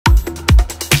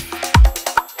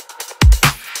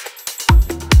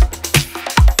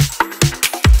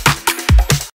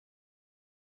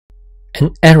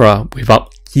An era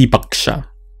without hibakusha,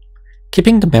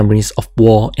 keeping the memories of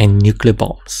war and nuclear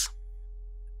bombs.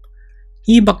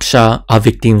 Hibakusha are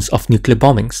victims of nuclear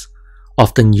bombings,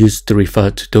 often used to refer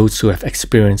to those who have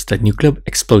experienced the nuclear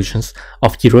explosions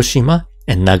of Hiroshima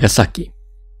and Nagasaki.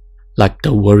 Like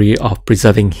the worry of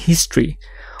preserving history,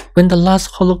 when the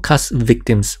last Holocaust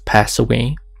victims pass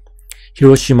away,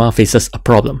 Hiroshima faces a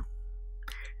problem.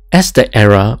 As the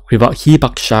era without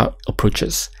hibakusha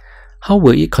approaches, how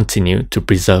will it continue to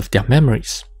preserve their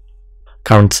memories?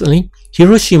 Currently,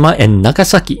 Hiroshima and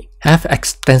Nagasaki have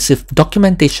extensive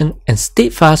documentation and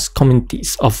steadfast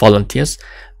communities of volunteers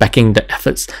backing the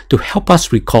efforts to help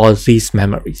us recall these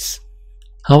memories.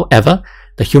 However,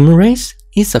 the human race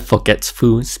is a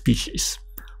forgetful species,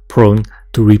 prone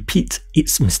to repeat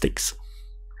its mistakes.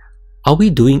 Are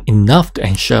we doing enough to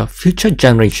ensure future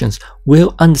generations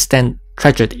will understand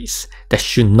tragedies that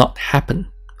should not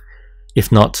happen?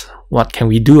 If not, what can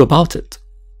we do about it?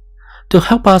 To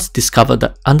help us discover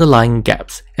the underlying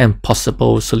gaps and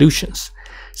possible solutions,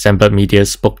 Zenbird Media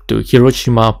spoke to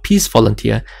Hiroshima peace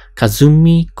volunteer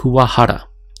Kazumi Kuwahara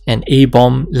and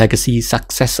A-bomb legacy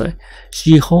successor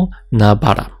Shiho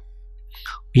Nabara.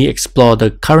 We explore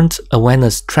the current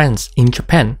awareness trends in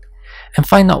Japan and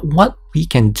find out what we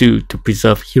can do to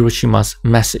preserve Hiroshima's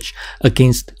message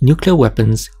against nuclear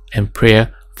weapons and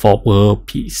prayer for world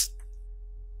peace.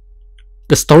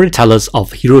 The storytellers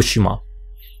of Hiroshima,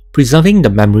 preserving the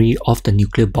memory of the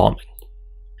nuclear bombing.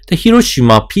 The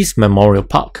Hiroshima Peace Memorial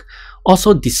Park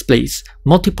also displays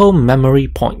multiple memory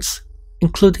points,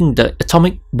 including the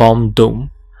atomic bomb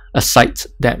dome, a site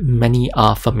that many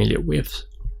are familiar with.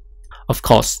 Of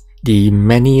course, the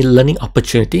many learning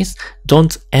opportunities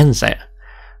don't end there,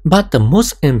 but the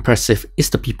most impressive is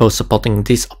the people supporting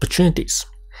these opportunities.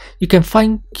 You can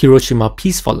find Hiroshima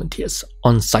Peace volunteers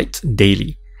on site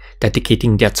daily,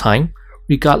 dedicating their time,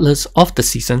 regardless of the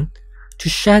season, to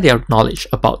share their knowledge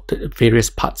about the various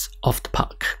parts of the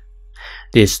park.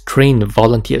 These trained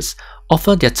volunteers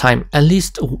offer their time at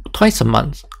least twice a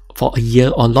month for a year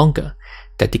or longer,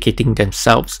 dedicating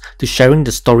themselves to sharing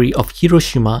the story of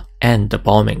Hiroshima and the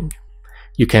bombing.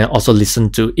 You can also listen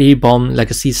to A-bomb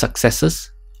legacy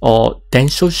successors or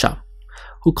Denshosha,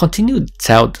 who continue to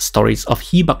tell the stories of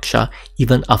hibakusha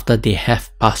even after they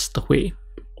have passed away.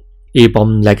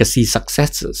 A-bomb legacy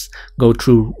successors go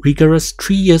through rigorous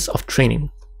 3 years of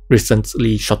training,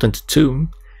 recently shortened to 2.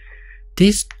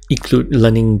 These include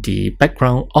learning the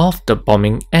background of the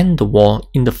bombing and the war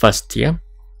in the first year,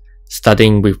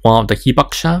 studying with one of the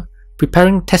hibakusha,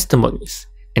 preparing testimonies,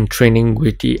 and training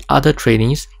with the other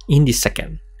trainees in the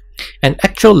second, and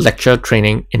actual lecture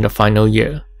training in the final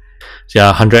year. There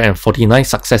are 149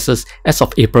 successors as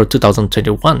of April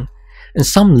 2021, and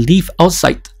some live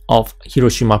outside of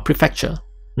Hiroshima Prefecture,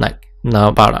 like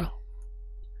Nabara.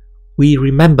 We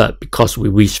remember because we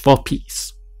wish for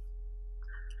peace.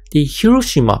 The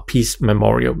Hiroshima Peace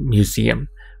Memorial Museum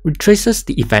retraces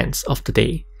the events of the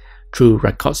day through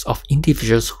records of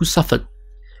individuals who suffered,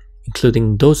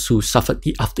 including those who suffered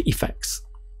the after effects.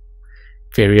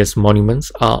 Various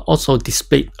monuments are also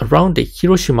displayed around the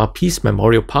Hiroshima Peace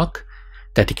Memorial Park,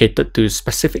 dedicated to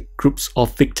specific groups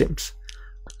of victims,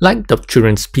 like the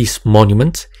Children's Peace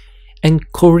Monument and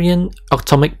Korean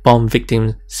atomic bomb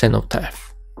victim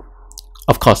cenotaph.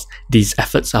 Of course, these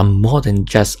efforts are more than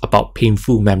just about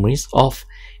painful memories of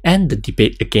and the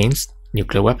debate against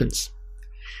nuclear weapons.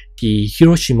 The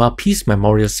Hiroshima Peace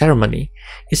Memorial Ceremony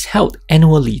is held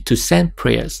annually to send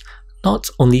prayers not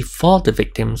only for the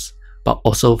victims but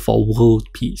also for world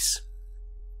peace.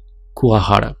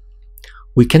 Kuwahara: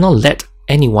 we cannot let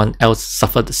anyone else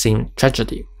suffer the same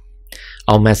tragedy.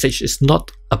 Our message is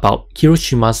not about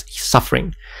Hiroshima's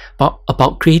suffering, but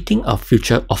about creating a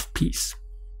future of peace.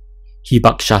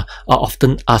 Hibakusha are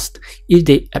often asked if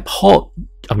they abhor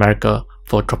America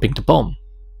for dropping the bomb.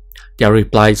 Their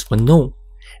replies were no,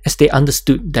 as they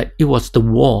understood that it was the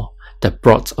war that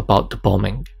brought about the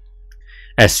bombing.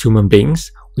 As human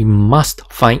beings, we must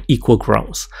find equal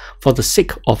grounds for the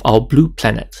sake of our blue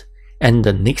planet and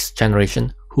the next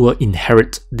generation who will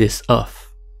inherit this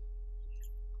earth.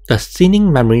 The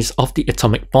thinning memories of the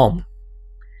atomic bomb.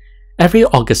 Every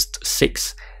August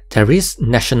 6, there is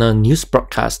national news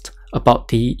broadcast about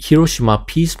the Hiroshima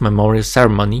Peace Memorial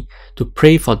Ceremony to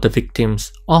pray for the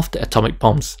victims of the atomic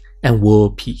bombs and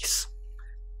world peace.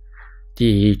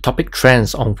 The topic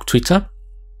trends on Twitter.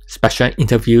 Special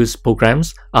interviews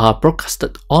programs are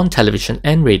broadcasted on television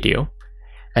and radio,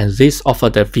 and these offer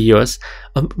the viewers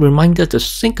a reminder to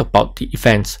think about the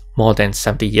events more than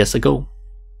 70 years ago.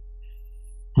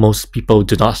 Most people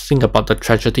do not think about the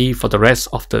tragedy for the rest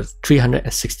of the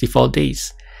 364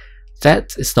 days.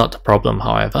 That is not the problem,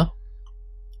 however.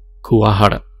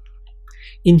 Kuwahara.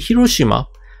 In Hiroshima,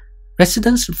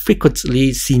 residents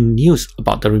frequently see news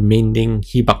about the remaining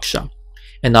hibakusha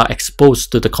and are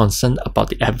exposed to the concern about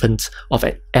the advent of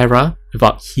an era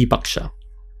without hibakusha.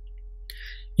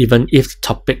 Even if the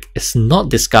topic is not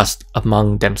discussed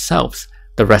among themselves,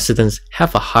 the residents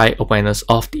have a high awareness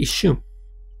of the issue.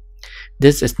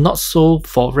 This is not so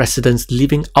for residents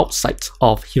living outside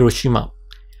of Hiroshima.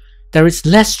 There is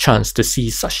less chance to see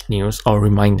such news or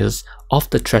reminders of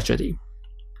the tragedy.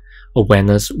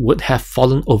 Awareness would have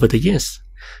fallen over the years,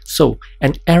 so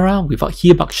an era without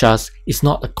hibakushas is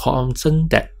not a concern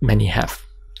that many have.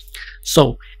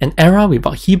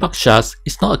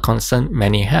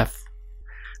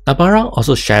 Nabara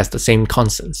also shares the same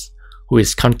concerns, who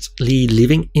is currently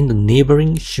living in the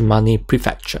neighboring Shimane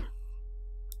prefecture.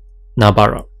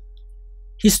 Nabara.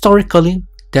 Historically,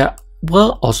 there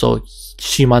were also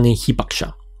Shimane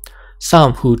hibakusha,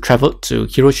 some who traveled to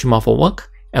Hiroshima for work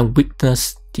and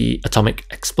witnessed the atomic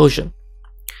explosion.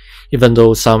 Even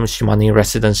though some Shimane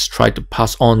residents try to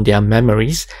pass on their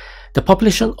memories, the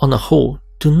population on the whole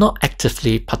do not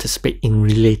actively participate in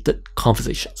related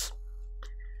conversations.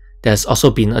 There has also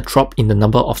been a drop in the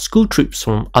number of school trips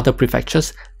from other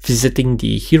prefectures visiting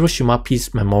the Hiroshima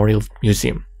Peace Memorial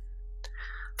Museum.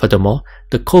 Furthermore,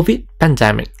 the COVID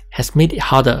pandemic has made it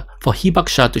harder for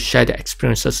hibakusha to share their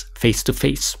experiences face to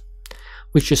face,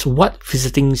 which is what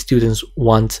visiting students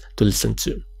want to listen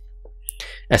to.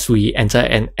 As we enter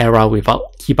an era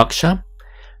without hibakusha,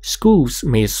 schools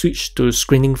may switch to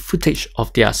screening footage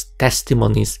of their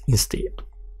testimonies instead.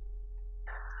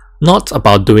 Not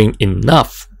about doing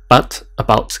enough, but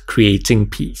about creating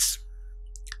peace.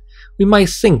 We might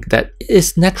think that it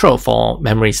is natural for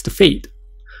memories to fade.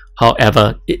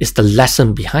 However, it is the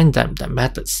lesson behind them that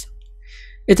matters.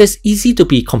 It is easy to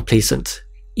be complacent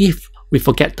if we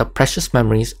forget the precious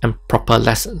memories and proper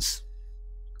lessons.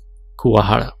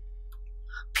 Kuwahara.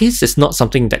 Peace is not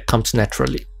something that comes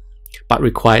naturally, but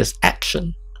requires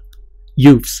action.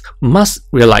 Youths must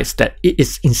realize that it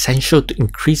is essential to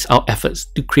increase our efforts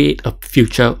to create a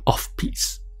future of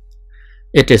peace.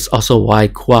 It is also why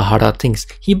Kuwahara thinks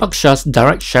hibakusha's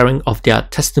direct sharing of their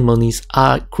testimonies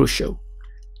are crucial.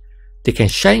 They can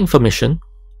share information,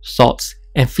 thoughts,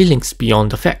 and feelings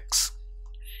beyond the facts.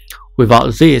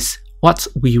 Without this, what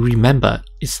we remember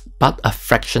is but a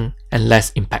fraction and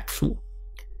less impactful.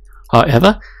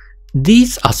 However,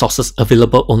 these are sources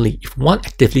available only if one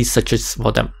actively searches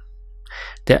for them.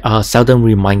 There are seldom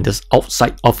reminders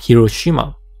outside of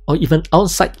Hiroshima or even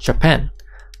outside Japan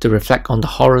to reflect on the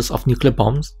horrors of nuclear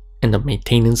bombs and the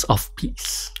maintenance of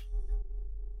peace.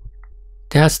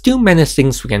 There are still many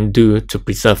things we can do to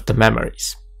preserve the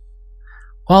memories.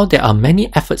 While there are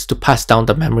many efforts to pass down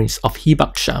the memories of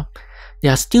hibakusha,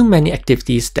 there are still many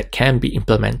activities that can be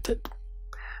implemented.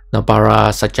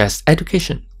 Nabara suggests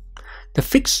education. The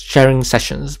fixed sharing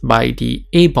sessions by the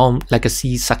A-bomb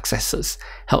legacy successors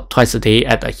held twice a day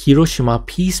at the Hiroshima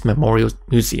Peace Memorial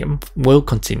Museum will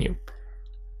continue.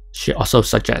 She also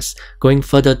suggests going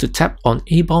further to tap on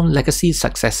A-bomb legacy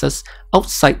successors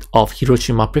outside of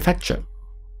Hiroshima Prefecture.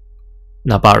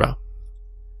 Nabara.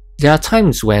 There are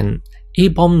times when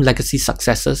A-bomb legacy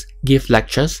successors give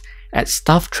lectures at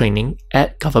staff training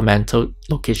at governmental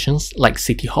locations like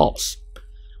city halls.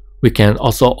 We can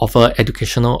also offer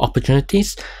educational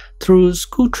opportunities through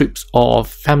school trips or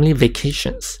family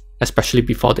vacations, especially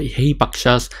before the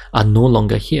hibakushas are no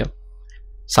longer here.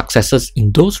 Successors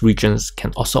in those regions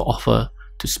can also offer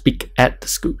to speak at the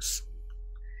schools.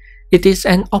 It is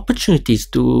an opportunity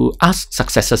to ask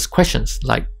successors questions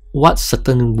like what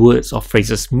certain words or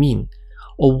phrases mean,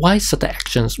 or why certain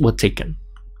actions were taken.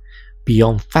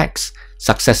 Beyond facts,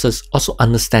 successors also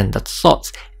understand the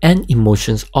thoughts and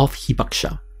emotions of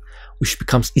hibakusha, which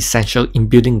becomes essential in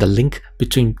building the link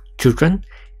between children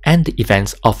and the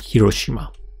events of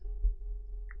Hiroshima.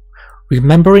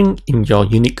 Remembering in your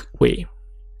unique way.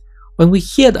 When we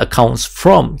hear the accounts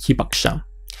from hibakusha,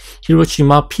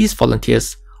 Hiroshima Peace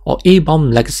Volunteers, or A-bomb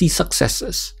legacy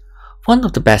successors, one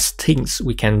of the best things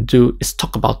we can do is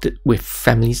talk about it with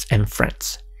families and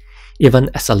friends, even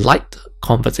as a light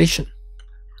conversation.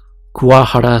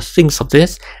 Kuwahara thinks of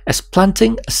this as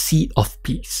planting a seed of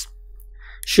peace.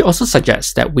 She also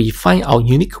suggests that we find our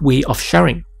unique way of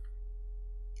sharing.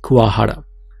 Kuwahara.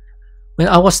 When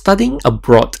I was studying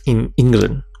abroad in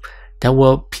England, there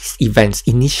were peace events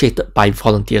initiated by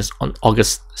volunteers on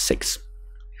August 6.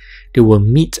 They were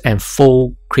meet and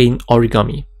fold crane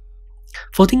origami.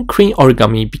 Folding crane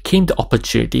origami became the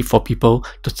opportunity for people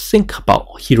to think about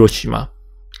Hiroshima.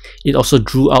 It also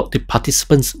drew out the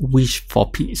participants' wish for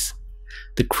peace.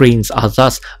 The cranes are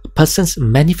thus a person's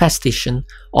manifestation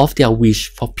of their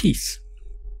wish for peace.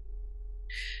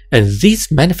 And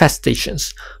these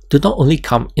manifestations do not only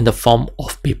come in the form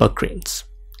of paper cranes.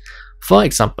 For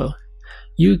example,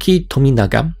 Yuki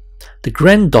Tominaga, the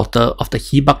granddaughter of the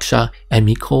hibakusha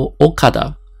Emiko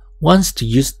Okada, wants to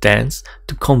use dance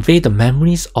to convey the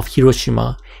memories of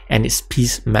Hiroshima and its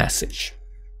peace message.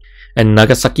 And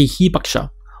Nagasaki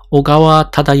hibakusha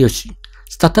Ogawa Tadayoshi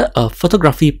started a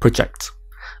photography project,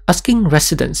 asking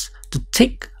residents to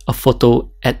take a photo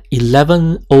at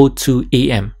 11:02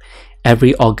 AM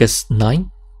every August 9,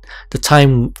 the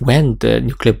time when the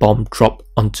nuclear bomb dropped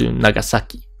onto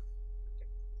Nagasaki.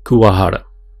 Kuwahara.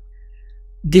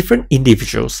 Different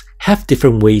individuals have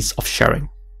different ways of sharing.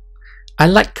 I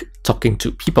like talking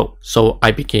to people, so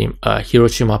I became a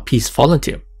Hiroshima Peace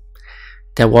volunteer.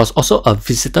 There was also a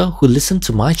visitor who listened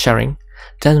to my sharing,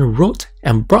 then wrote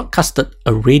and broadcasted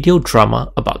a radio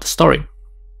drama about the story.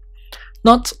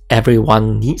 Not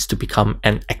everyone needs to become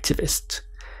an activist.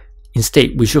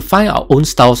 Instead, we should find our own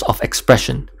styles of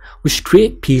expression, which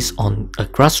create peace on a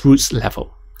grassroots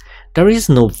level. There is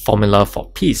no formula for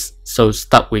peace, so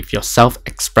start with your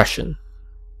self-expression.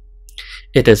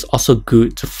 It is also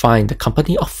good to find the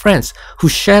company of friends who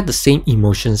share the same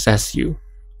emotions as you.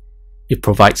 It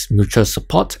provides mutual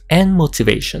support and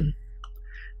motivation.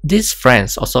 These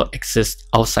friends also exist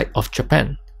outside of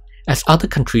Japan, as other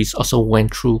countries also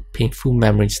went through painful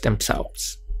memories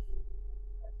themselves.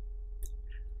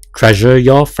 Treasure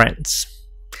your friends.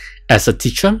 As a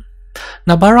teacher,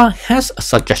 Nabara has a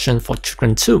suggestion for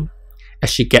children too, as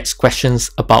she gets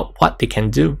questions about what they can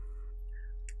do.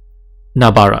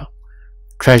 Nabara.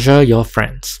 Treasure your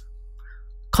friends.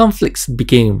 Conflicts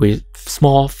begin with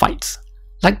small fights,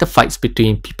 like the fights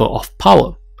between people of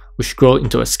power, which grow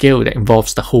into a scale that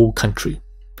involves the whole country.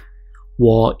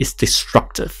 War is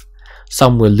destructive.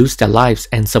 Some will lose their lives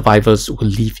and survivors will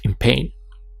live in pain.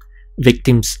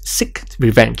 Victims seek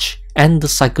revenge and the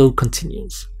cycle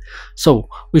continues. So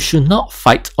we should not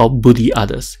fight or bully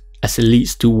others, as it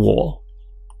leads to war.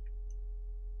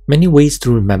 Many ways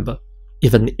to remember,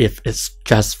 even if it's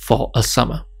just for a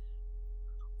summer.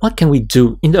 What can we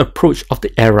do in the approach of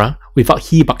the era without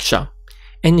hibakusha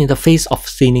and in the face of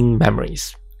thinning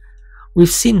memories? We've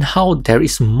seen how there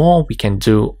is more we can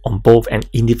do on both an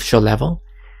individual level,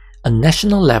 a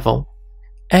national level,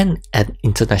 and an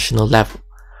international level,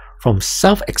 from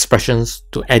self-expressions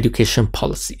to education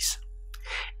policies.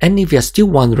 And if you're still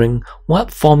wondering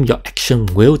what form your action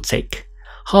will take,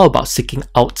 how about seeking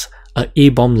out a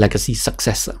A-bomb legacy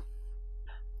successor?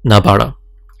 Nabara.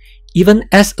 Even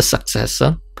as a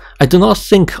successor, I do not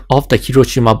think of the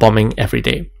Hiroshima bombing every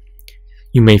day.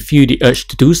 You may feel the urge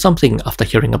to do something after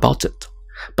hearing about it,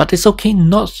 but it's okay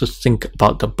not to think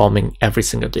about the bombing every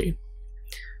single day.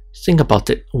 Think about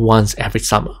it once every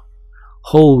summer.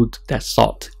 Hold that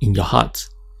thought in your heart,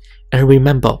 and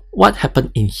remember what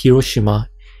happened in Hiroshima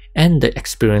and the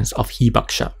experience of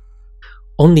hibakusha.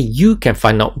 Only you can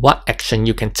find out what action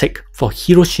you can take for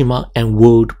Hiroshima and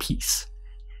world peace.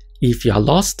 If you are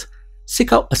lost,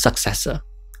 seek out a successor,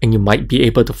 and you might be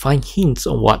able to find hints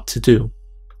on what to do.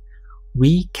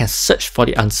 We can search for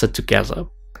the answer together.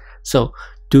 So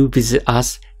do visit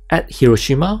us at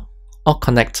Hiroshima or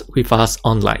connect with us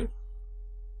online.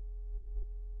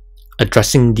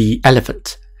 Addressing the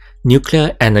elephant,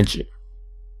 nuclear energy.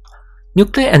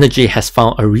 Nuclear energy has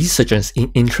found a resurgence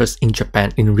in interest in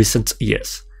Japan in recent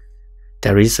years.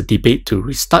 There is a debate to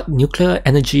restart nuclear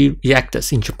energy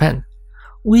reactors in Japan,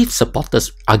 with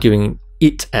supporters arguing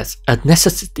it as a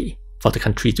necessity for the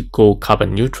country to go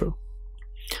carbon neutral.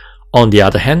 On the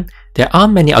other hand, there are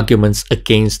many arguments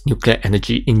against nuclear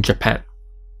energy in Japan.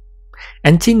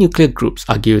 Anti-nuclear groups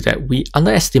argue that we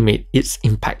underestimate its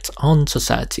impact on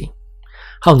society,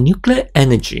 how nuclear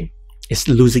energy is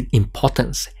losing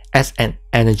importance as an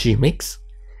energy mix,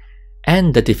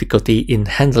 and the difficulty in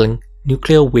handling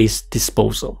nuclear waste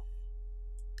disposal.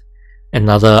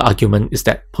 Another argument is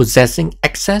that possessing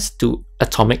access to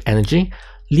atomic energy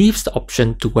leaves the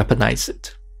option to weaponize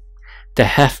it. There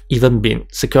have even been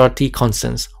security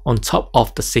concerns on top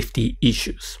of the safety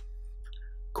issues.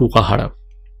 Kuwahara.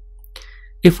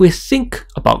 If we think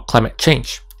about climate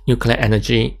change, nuclear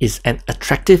energy is an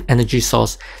attractive energy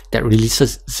source that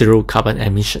releases zero carbon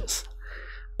emissions.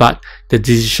 But the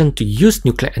decision to use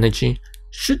nuclear energy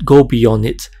should go beyond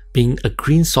it being a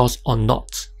green source or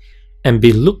not, and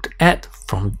be looked at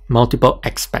from multiple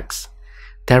aspects.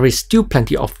 There is still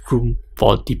plenty of room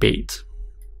for debate.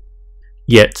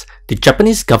 Yet, the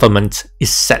Japanese government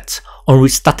is set on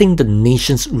restarting the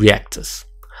nation's reactors.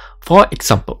 For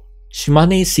example,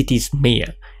 Shimane City's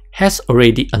mayor has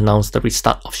already announced the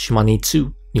restart of Shimane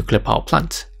 2 nuclear power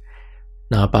plant.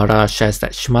 Nabara shares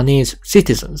that Shimane's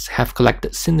citizens have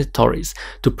collected signatories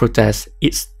to protest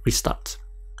its restart.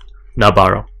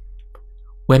 Nabara.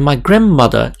 When my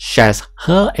grandmother shares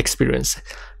her experience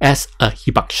as a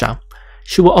hibakusha,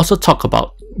 she will also talk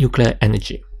about nuclear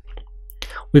energy.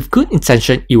 With good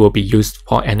intention, it will be used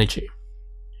for energy.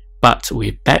 But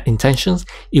with bad intentions,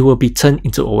 it will be turned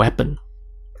into a weapon.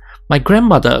 My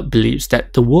grandmother believes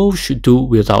that the world should do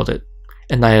without it,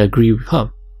 and I agree with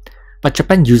her. But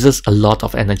Japan uses a lot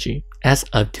of energy as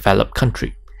a developed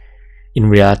country. In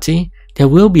reality, there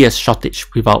will be a shortage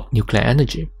without nuclear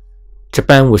energy.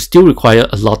 Japan will still require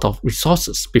a lot of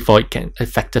resources before it can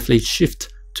effectively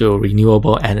shift to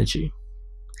renewable energy.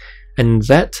 And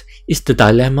that is the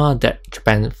dilemma that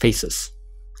Japan faces.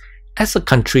 As a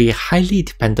country highly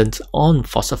dependent on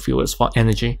fossil fuels for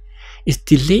energy, its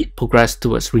delayed progress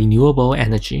towards renewable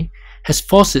energy has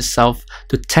forced itself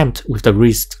to tempt with the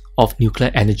risk of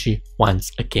nuclear energy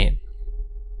once again.